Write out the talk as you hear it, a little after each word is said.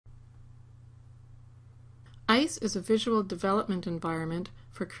ICE is a visual development environment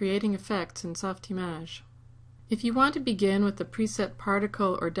for creating effects in Softimage. If you want to begin with the preset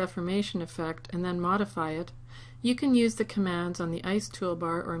particle or deformation effect and then modify it, you can use the commands on the ICE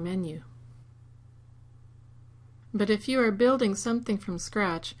toolbar or menu. But if you are building something from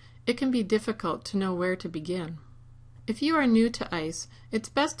scratch, it can be difficult to know where to begin. If you are new to ICE, it's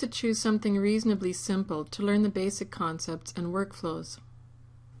best to choose something reasonably simple to learn the basic concepts and workflows.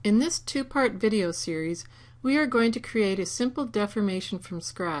 In this two-part video series, we are going to create a simple deformation from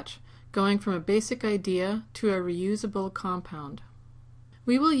scratch, going from a basic idea to a reusable compound.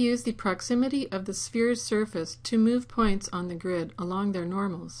 We will use the proximity of the sphere's surface to move points on the grid along their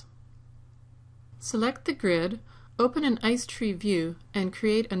normals. Select the grid, open an ice tree view, and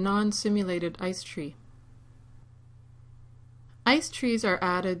create a non-simulated ice tree. Ice trees are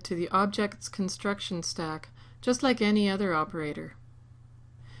added to the object's construction stack, just like any other operator.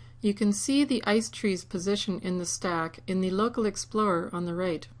 You can see the ice tree's position in the stack in the Local Explorer on the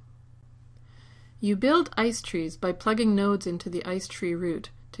right. You build ice trees by plugging nodes into the ice tree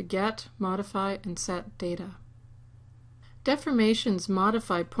root to get, modify, and set data. Deformations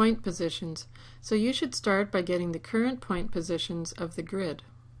modify point positions, so you should start by getting the current point positions of the grid.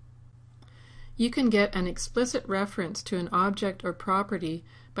 You can get an explicit reference to an object or property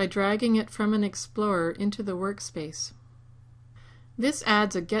by dragging it from an explorer into the workspace. This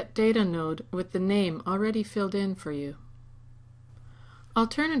adds a Get Data node with the name already filled in for you.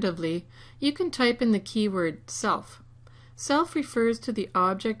 Alternatively, you can type in the keyword self. Self refers to the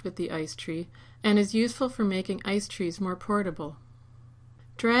object with the ice tree and is useful for making ice trees more portable.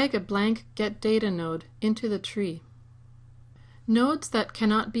 Drag a blank Get Data node into the tree. Nodes that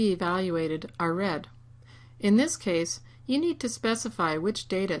cannot be evaluated are red. In this case, you need to specify which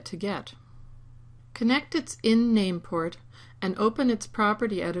data to get. Connect its in-name port and open its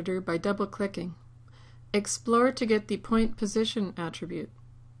property editor by double-clicking. Explore to get the point position attribute.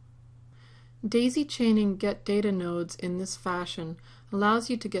 Daisy chaining Get Data nodes in this fashion allows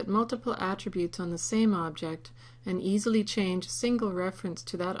you to get multiple attributes on the same object and easily change a single reference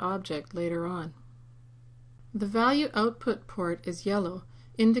to that object later on. The value output port is yellow,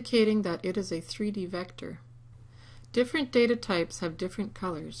 indicating that it is a 3D vector. Different data types have different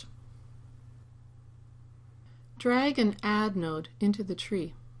colors. Drag an Add node into the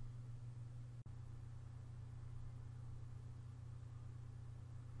tree.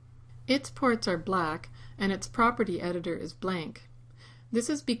 Its ports are black and its property editor is blank. This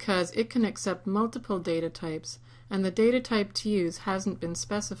is because it can accept multiple data types and the data type to use hasn't been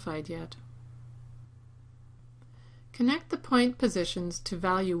specified yet. Connect the point positions to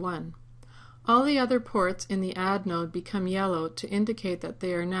value 1. All the other ports in the Add node become yellow to indicate that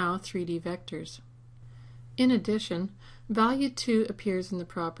they are now 3D vectors. In addition, value 2 appears in the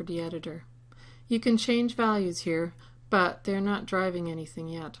property editor. You can change values here, but they are not driving anything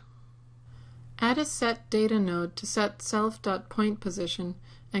yet. Add a Set Data node to set self.pointPosition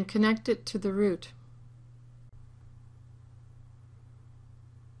and connect it to the root.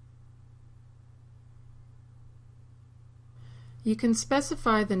 You can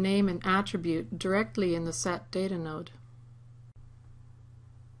specify the name and attribute directly in the Set Data node.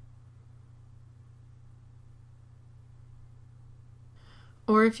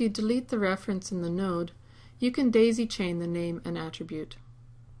 Or if you delete the reference in the node, you can daisy chain the name and attribute.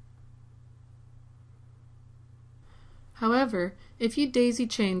 However, if you daisy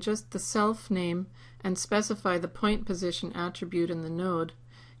chain just the self name and specify the point position attribute in the node,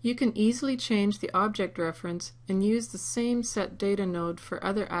 you can easily change the object reference and use the same Set Data node for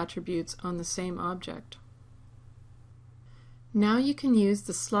other attributes on the same object. Now you can use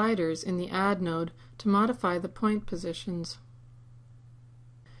the sliders in the Add node to modify the point positions.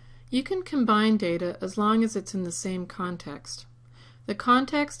 You can combine data as long as it's in the same context. The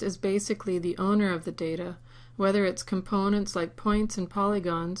context is basically the owner of the data, whether it's components like points and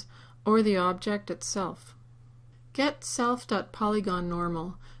polygons or the object itself. Get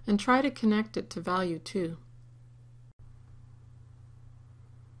self.polygonNormal and try to connect it to value 2.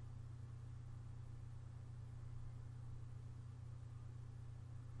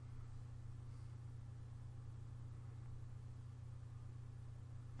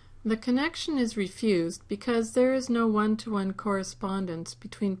 The connection is refused because there is no one-to-one correspondence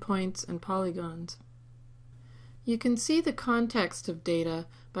between points and polygons. You can see the context of data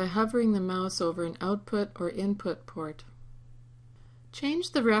by hovering the mouse over an output or input port.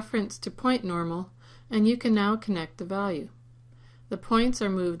 Change the reference to point normal and you can now connect the value. The points are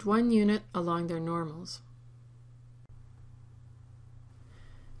moved 1 unit along their normals.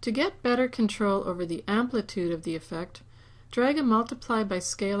 To get better control over the amplitude of the effect, Drag a multiply by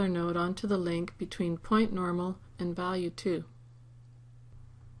scalar node onto the link between point normal and value 2.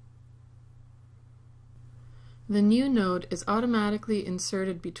 The new node is automatically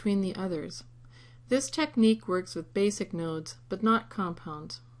inserted between the others. This technique works with basic nodes, but not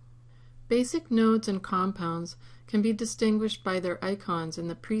compounds. Basic nodes and compounds can be distinguished by their icons in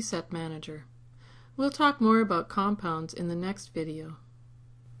the preset manager. We'll talk more about compounds in the next video.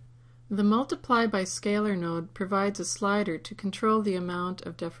 The multiply by scalar node provides a slider to control the amount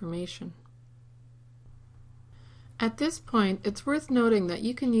of deformation. At this point, it's worth noting that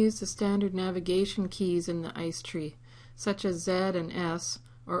you can use the standard navigation keys in the ice tree, such as Z and S,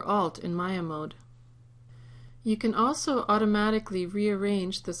 or Alt in Maya mode. You can also automatically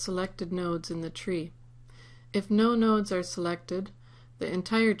rearrange the selected nodes in the tree. If no nodes are selected, the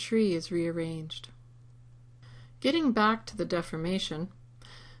entire tree is rearranged. Getting back to the deformation,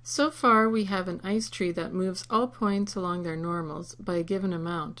 so far we have an ice tree that moves all points along their normals by a given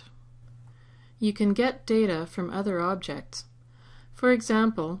amount. You can get data from other objects. For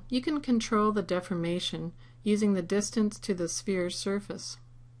example, you can control the deformation using the distance to the sphere's surface.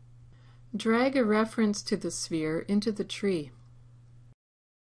 Drag a reference to the sphere into the tree.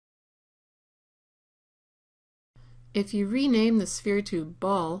 If you rename the sphere to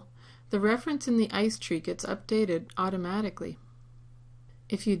ball, the reference in the ice tree gets updated automatically.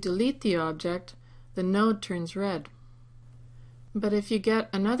 If you delete the object, the node turns red. But if you get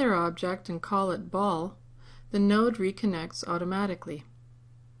another object and call it ball, the node reconnects automatically.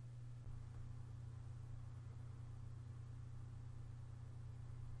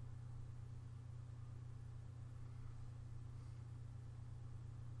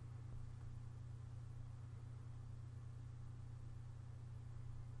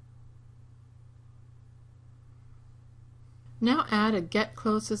 Now add a Get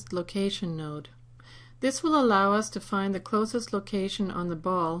Closest Location node. This will allow us to find the closest location on the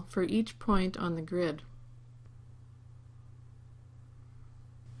ball for each point on the grid.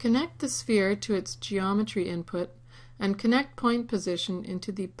 Connect the sphere to its geometry input and connect point position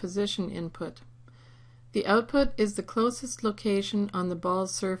into the position input. The output is the closest location on the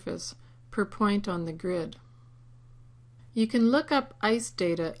ball's surface per point on the grid. You can look up ice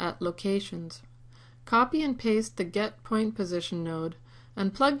data at Locations. Copy and paste the Get Point Position node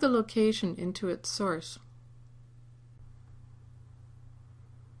and plug the location into its source.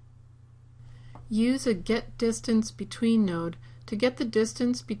 Use a Get Distance Between node to get the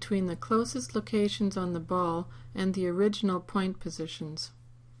distance between the closest locations on the ball and the original point positions.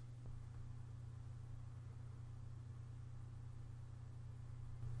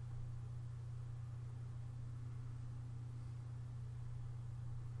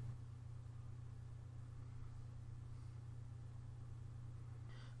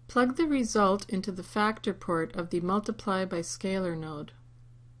 Plug the result into the factor port of the multiply by scalar node.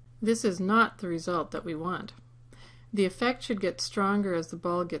 This is not the result that we want. The effect should get stronger as the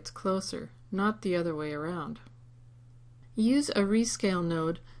ball gets closer, not the other way around. Use a rescale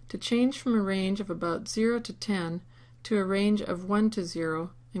node to change from a range of about 0 to 10 to a range of 1 to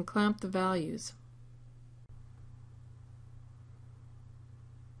 0 and clamp the values.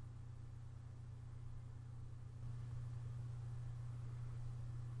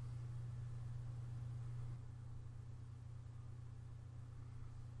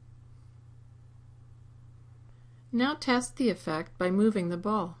 Now test the effect by moving the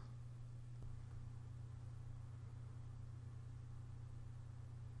ball.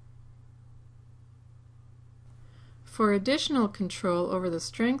 For additional control over the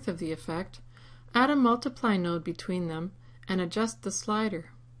strength of the effect, add a multiply node between them and adjust the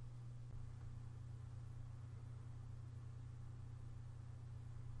slider.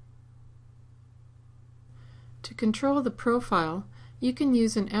 To control the profile, you can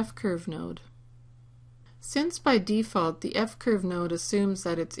use an F-curve node. Since by default the F-curve node assumes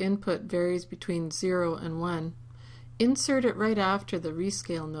that its input varies between 0 and 1, insert it right after the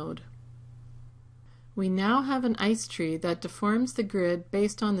rescale node. We now have an ice tree that deforms the grid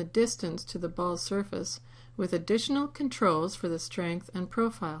based on the distance to the ball's surface, with additional controls for the strength and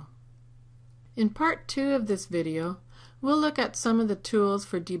profile. In part 2 of this video, we'll look at some of the tools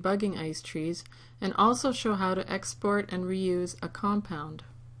for debugging ice trees and also show how to export and reuse a compound.